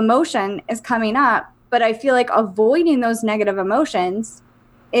negative emotion is coming up. But I feel like avoiding those negative emotions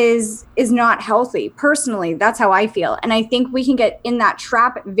is not healthy. Personally, that's how I feel. And I think we can get in that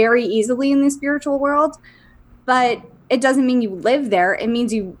trap very easily in the spiritual world, but it doesn't mean you live there. It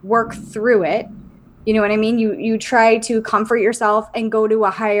means you work through it. You know what I mean? You try to comfort yourself and go to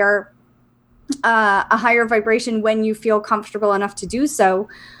a higher vibration when you feel comfortable enough to do so.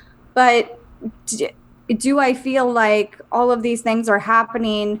 But do I feel like all of these things are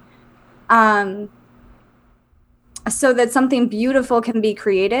happening so that something beautiful can be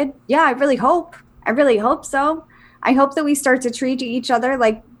created? Yeah, I really hope. I really hope so. I hope that we start to treat each other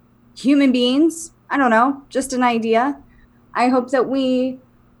like human beings. I don't know, just an idea. I hope that we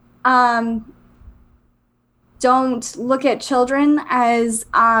don't look at children as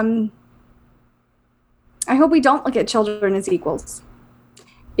I hope we don't look at children as equals,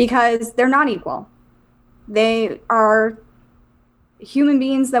 because they're not equal. They are human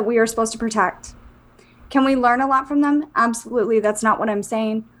beings that we are supposed to protect. Can we learn a lot from them? Absolutely. That's not what I'm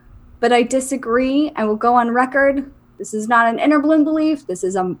saying. But I disagree. I will go on record. This is not an inner bloom belief. This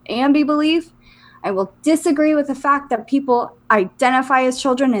is an ambi belief. I will disagree with the fact that people identify as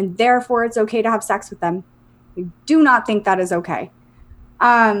children and therefore it's okay to have sex with them. I do not think that is okay.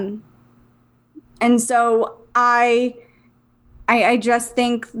 And so I just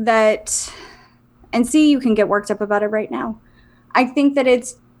think that, and see, you can get worked up about it right now. I think that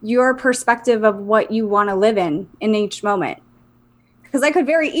it's your perspective of what you want to live in each moment. Because I could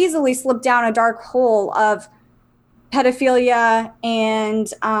very easily slip down a dark hole of pedophilia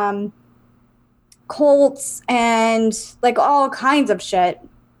and cults and like all kinds of shit.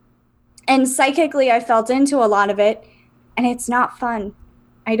 And psychically, I felt into a lot of it, and it's not fun.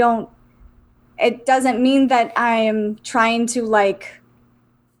 It doesn't mean that I am trying to like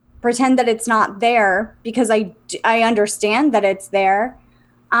pretend that it's not there, because I understand that it's there.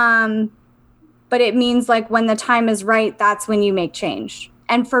 But it means like when the time is right, that's when you make change.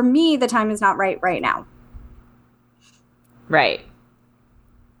 And for me, the time is not right now. Right.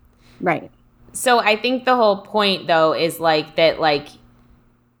 Right. So I think the whole point though is like that, like,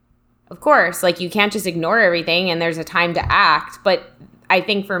 of course, like you can't just ignore everything and there's a time to act. But I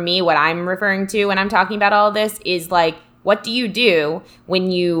think for me, what I'm referring to when I'm talking about all of this is like, what do you do when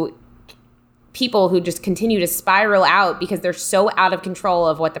people who just continue to spiral out because they're so out of control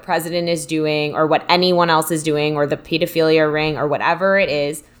of what the president is doing or what anyone else is doing or the pedophilia ring or whatever it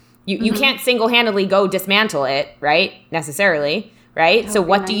is, you can't single-handedly go dismantle it, right? Necessarily, right? So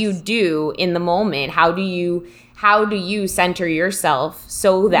what do you do in the moment? How do you center yourself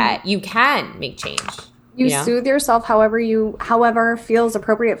so that you can make change? You soothe yourself however feels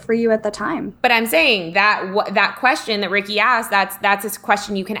appropriate for you at the time. But I'm saying that question that Ricky asked, that's a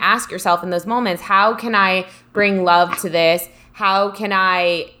question you can ask yourself in those moments. How can I bring love to this? How can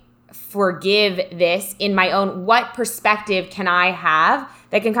I forgive this in my own? What perspective can I have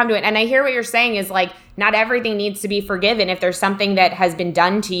that can come to it? And I hear what you're saying is like, not everything needs to be forgiven. If there's something that has been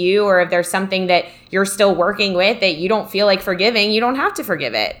done to you, or if there's something that you're still working with that you don't feel like forgiving, you don't have to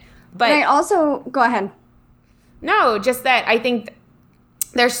forgive it. But I also, go ahead. No, just that I think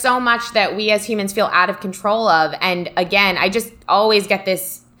there's so much that we as humans feel out of control of. And again, I just always get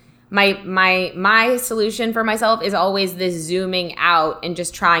this, my solution for myself is always this zooming out and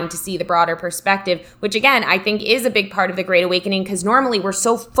just trying to see the broader perspective, which again, I think is a big part of the Great Awakening, because normally we're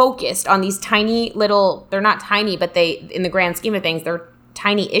so focused on these tiny little, they're not tiny, but they, in the grand scheme of things, they're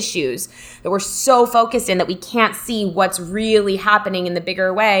tiny issues that we're so focused in that we can't see what's really happening in the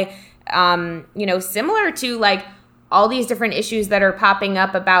bigger way. Similar to like all these different issues that are popping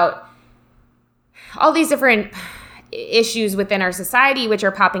up about all these different issues within our society, which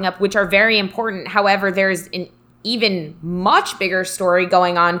are popping up, which are very important. However, there's an even much bigger story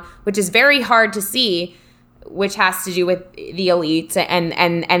going on, which is very hard to see, which has to do with the elites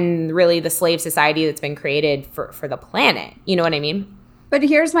and really the slave society that's been created for the planet. You know what I mean? But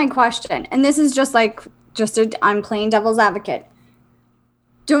here's my question. And this is I'm playing devil's advocate.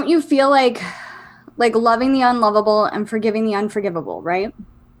 Don't you feel like loving the unlovable and forgiving the unforgivable, right?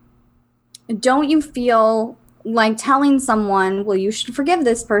 Don't you feel like telling someone, well, you should forgive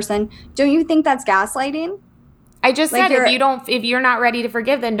this person? Don't you think that's gaslighting? I just said if you're not ready to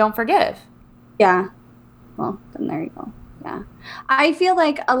forgive, then don't forgive. Yeah. Well, then there you go. Yeah. I feel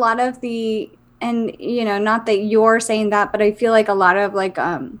like a lot of not that you're saying that, but I feel like a lot of like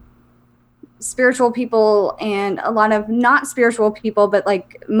spiritual people and a lot of not spiritual people, but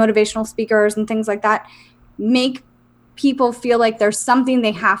like motivational speakers and things like that, make people feel like there's something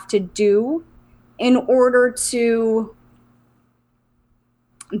they have to do in order to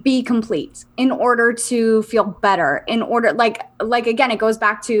be complete, in order to feel better, in order like again, it goes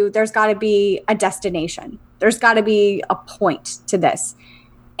back to there's got to be a destination. There's got to be a point to this.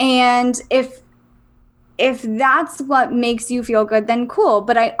 And if that's what makes you feel good, then cool.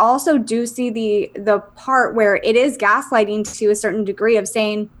 But I also do see the part where it is gaslighting to a certain degree of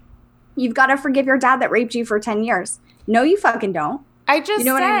saying, You've got to forgive your dad that raped you for 10 years. No, you fucking don't. I just You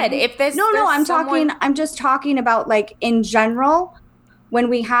know what I said, mean? if this No, there's someone- I'm just talking about like in general, when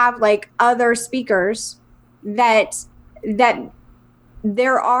we have like other speakers that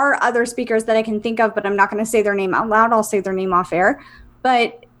there are other speakers that I can think of, but I'm not going to say their name out loud. I'll say their name off air,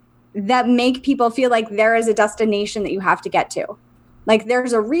 but that make people feel like there is a destination that you have to get to. Like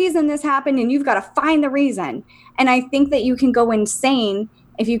there's a reason this happened and you've got to find the reason. And I think that you can go insane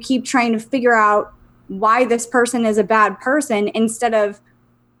if you keep trying to figure out why this person is a bad person instead of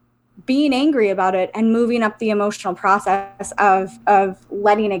being angry about it and moving up the emotional process of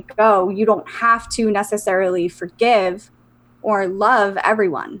letting it go. You don't have to necessarily forgive or love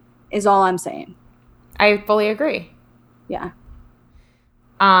everyone, is all I'm saying. I fully agree. Yeah.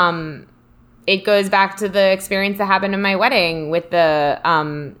 It goes back to the experience that happened in my wedding with the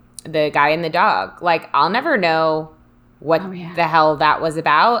guy and the dog. Like, I'll never know what the hell that was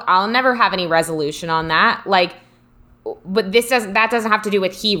about. I'll never have any resolution on that. Like, but that doesn't have to do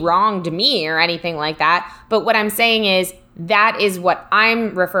with he wronged me or anything like that. But what I'm saying is that is what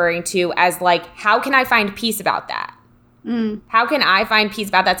I'm referring to as like, how can I find peace about that? How can I find peace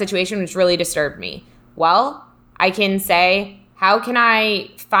about that situation which really disturbed me? Well, I can say, how can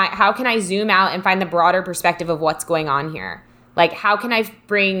I zoom out and find the broader perspective of what's going on here? Like, how can I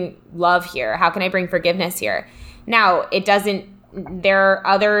bring love here? How can I bring forgiveness here? Now, there are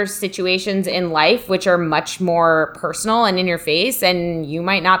other situations in life which are much more personal and in your face, and you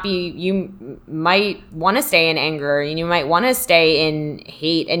might want to stay in anger, and you might want to stay in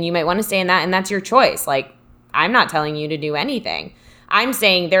hate, and you might want to stay in that, and that's your choice. Like, I'm not telling you to do anything. I'm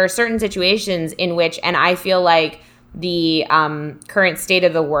saying there are certain situations in which, and I feel like the current state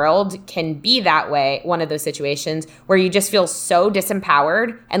of the world can be that way, one of those situations where you just feel so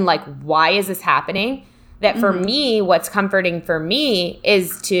disempowered and like, why is this happening? That for me, what's comforting for me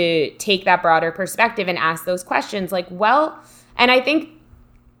is to take that broader perspective and ask those questions like, well, and I think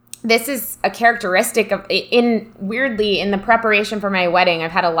this is a characteristic of weirdly in the preparation for my wedding,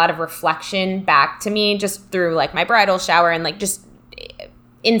 I've had a lot of reflection back to me just through like my bridal shower and like just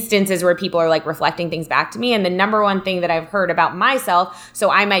instances where people are like reflecting things back to me. And the number one thing that I've heard about myself, so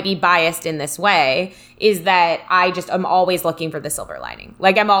I might be biased in this way, is that I'm always looking for the silver lining.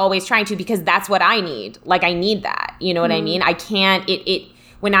 Like I'm always trying to, because that's what I need. Like I need that. You know what I mean? I can't,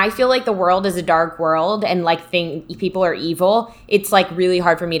 when I feel like the world is a dark world and like people are evil, it's like really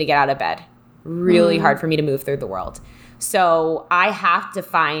hard for me to get out of bed. Really hard for me to move through the world. So I have to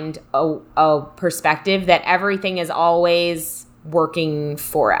find a perspective that everything is always working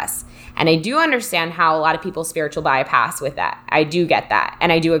for us. And I do understand how a lot of people spiritual bypass with that. I do get that.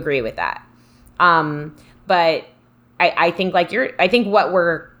 And I do agree with that. But I think I think what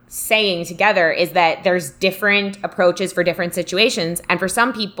we're saying together is that there's different approaches for different situations. And for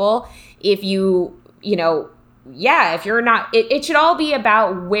some people, if you're not, it should all be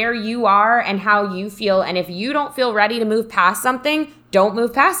about where you are and how you feel. And if you don't feel ready to move past something, don't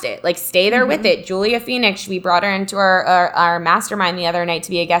move past it. Like stay there with it. Julia Phoenix, we brought her into our mastermind the other night to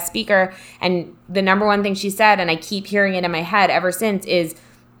be a guest speaker. And the number one thing she said, and I keep hearing it in my head ever since, is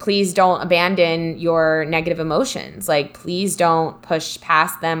please don't abandon your negative emotions. Like, please don't push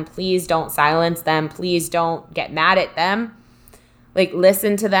past them. Please don't silence them. Please don't get mad at them. Like,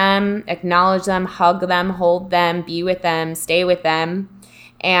 listen to them, acknowledge them, hug them, hold them, be with them, stay with them.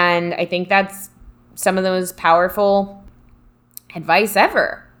 And I think that's some of the most powerful advice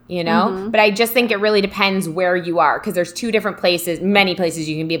ever, But I just think it really depends where you are, because there's two different places, many places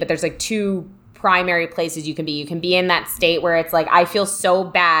you can be, but there's like two primary places you can be. You can be in that state where it's like, I feel so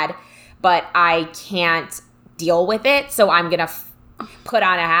bad, but I can't deal with it. So I'm going to put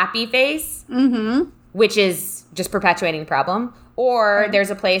on a happy face, which is just perpetuating the problem. Or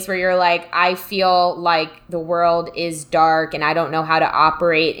there's a place where you're like, I feel like the world is dark and I don't know how to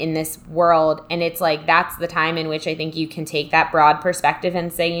operate in this world. And it's like, that's the time in which I think you can take that broad perspective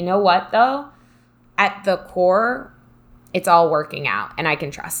and say, you know what, though? At the core, it's all working out. And I can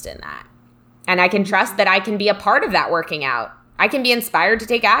trust in that. And I can trust that I can be a part of that working out. I can be inspired to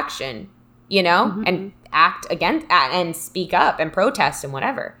take action, and act against and speak up and protest and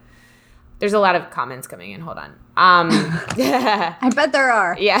whatever. There's a lot of comments coming in. Hold on. I bet there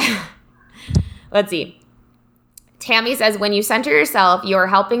are. Yeah. Let's see. Tammy says, when you center yourself, you are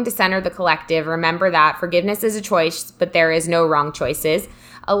helping to center the collective. Remember that forgiveness is a choice, but there is no wrong choices.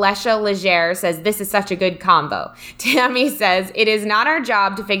 Alessia Legere says, this is such a good combo. Tammy says, it is not our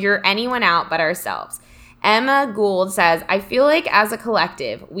job to figure anyone out but ourselves. Emma Gould says, I feel like as a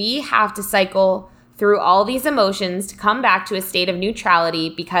collective, we have to cycle through all these emotions to come back to a state of neutrality,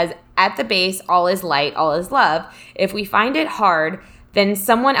 because at the base, all is light, all is love. If we find it hard, then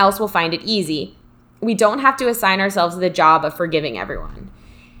someone else will find it easy. We don't have to assign ourselves the job of forgiving everyone.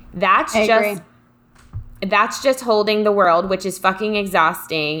 That's just holding the world, which is fucking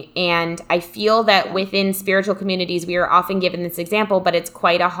exhausting. And I feel that within spiritual communities, we are often given this example, but it's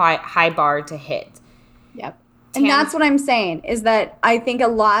quite a high bar to hit. Yep. And that's what I'm saying, is that I think a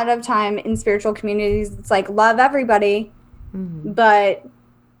lot of time in spiritual communities, it's like, love everybody, but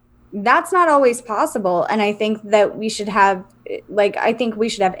that's not always possible. And I think that we should have,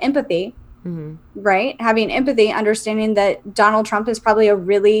 empathy, right? Having empathy, understanding that Donald Trump is probably a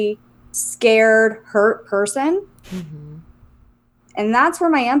really scared, hurt person. And that's where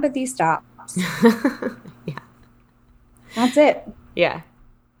my empathy stops. Yeah. That's it. Yeah.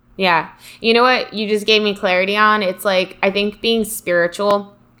 Yeah. You know what you just gave me clarity on? It's like, I think being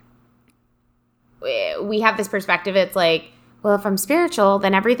spiritual, we have this perspective. It's like, well, if I'm spiritual,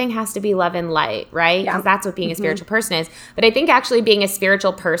 then everything has to be love and light, right? Because that's what being a spiritual person is. But I think actually being a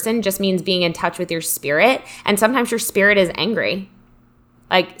spiritual person just means being in touch with your spirit. And sometimes your spirit is angry.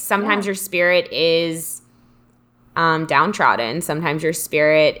 Like sometimes your spirit is downtrodden. Sometimes your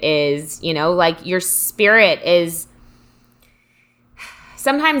spirit is, like your spirit is,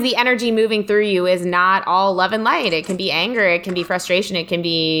 sometimes the energy moving through you is not all love and light. It can be anger. It can be frustration. It can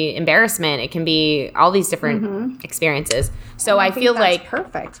be embarrassment. It can be all these different experiences. So I feel like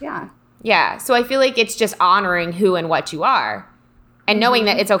perfect. Yeah. Yeah. So I feel like it's just honoring who and what you are and knowing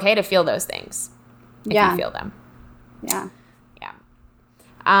that it's okay to feel those things if you feel them. Yeah. Yeah.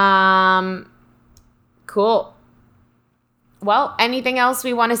 Cool. Well, anything else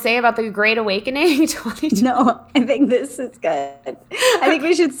we want to say about the Great Awakening 2020? No, I think this is good. I think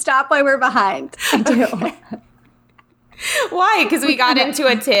we should stop while we're behind. I do. Why? Because we got into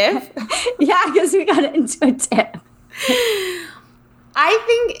a tiff? Yeah, because we got into a tiff. I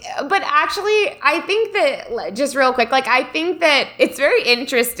think that, just real quick, I think that it's very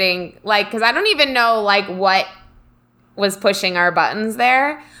interesting, because I don't even know, what was pushing our buttons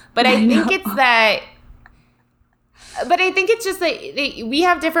there. But I think it's that... But I think it's just that we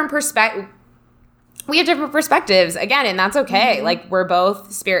have different perspectives again, and that's okay. We're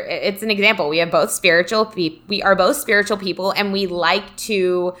both spirit. It's an example. We have both spiritual people. We are both spiritual people, and we like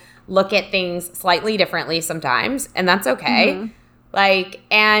to look at things slightly differently sometimes, and that's okay. But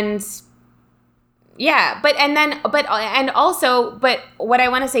what I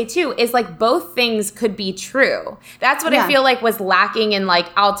want to say too is both things could be true. That's what I feel like was lacking in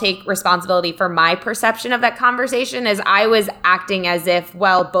I'll take responsibility for my perception of that conversation, as I was acting as if,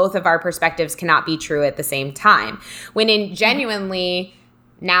 well, both of our perspectives cannot be true at the same time. When in genuinely,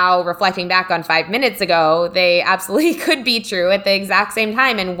 now reflecting back on 5 minutes ago, they absolutely could be true at the exact same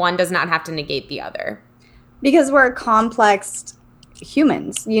time, and one does not have to negate the other. Because we're complex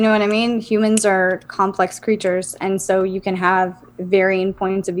humans, you know what I mean? Humans are complex creatures, and so you can have varying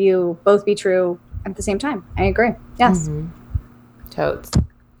points of view both be true at the same time. I agree. Yes. Totes.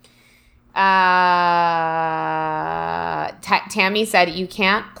 Tammy said, you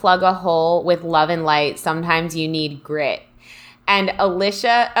can't plug a hole with love and light. Sometimes you need grit. And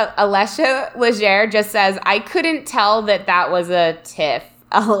Alessia Legere just says, I couldn't tell that was a tiff.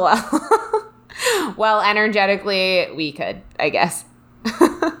 LOL. Well, energetically, we could, I guess.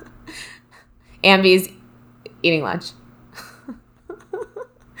 Ambi's eating lunch.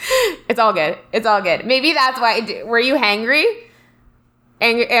 It's all good. It's all good. Maybe that's why. Were you hangry?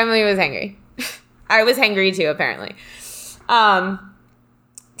 Emily was hangry. I was hangry too, apparently.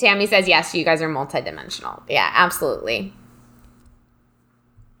 Tammy says, yes, you guys are multidimensional. Yeah, absolutely.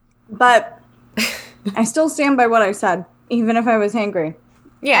 But I still stand by what I said, even if I was hangry.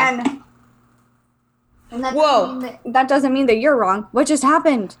 Yeah. And that doesn't mean that you're wrong. What just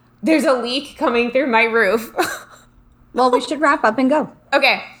happened? There's a leak coming through my roof. Well, we should wrap up and go.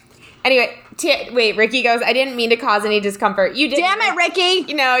 Okay. Anyway, wait, Ricky goes, I didn't mean to cause any discomfort. You didn't. Damn it,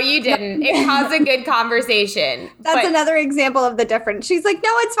 Ricky. No, you didn't. It caused a good conversation. That's another example of the difference. She's like, no,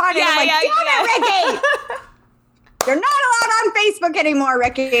 it's fine. And I'm like, damn it, Ricky. You're not allowed on Facebook anymore,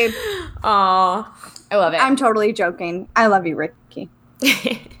 Ricky. Aw, I love it. I'm totally joking. I love you, Ricky.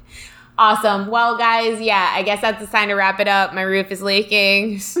 Awesome. Well, guys, yeah, I guess that's the time to wrap it up. My roof is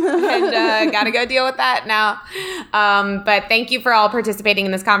leaking, and got to go deal with that now. But thank you for all participating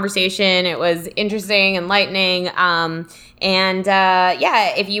in this conversation. It was interesting, enlightening.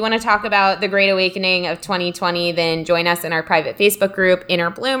 If you want to talk about the Great Awakening of 2020, then join us in our private Facebook group,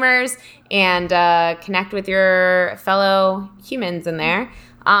 Inner Bloomers, and connect with your fellow humans in there.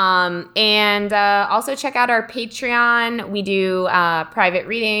 Also check out our Patreon. We do private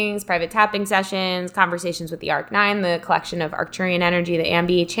readings, private tapping sessions, conversations with the Arc 9, the collection of Arcturian energy, the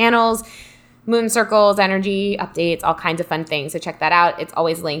Ambi channels, moon circles, energy updates, all kinds of fun things. So check that out. It's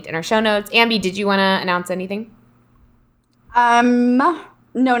always linked in our show notes. Ambi, did you want to announce anything? No,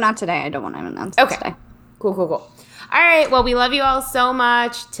 not today. I don't want to announce it today. Cool. All right. Well, we love you all so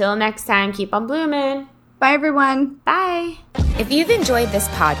much. Till next time, keep on blooming. Bye, everyone. Bye. If you've enjoyed this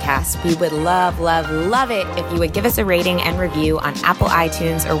podcast, we would love it if you would give us a rating and review on Apple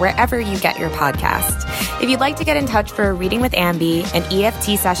iTunes or wherever you get your podcast. If you'd like to get in touch for a reading with Ambi, an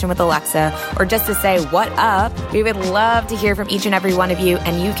EFT session with Alexa, or just to say what up, we would love to hear from each and every one of you,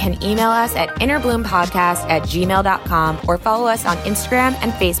 and you can email us at innerbloom.podcast@gmail.com or follow us on Instagram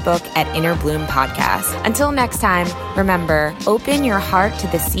and Facebook at innerbloom.podcast. Until next time, remember, open your heart to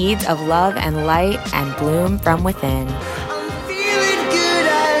the seeds of love and light and bloom from within.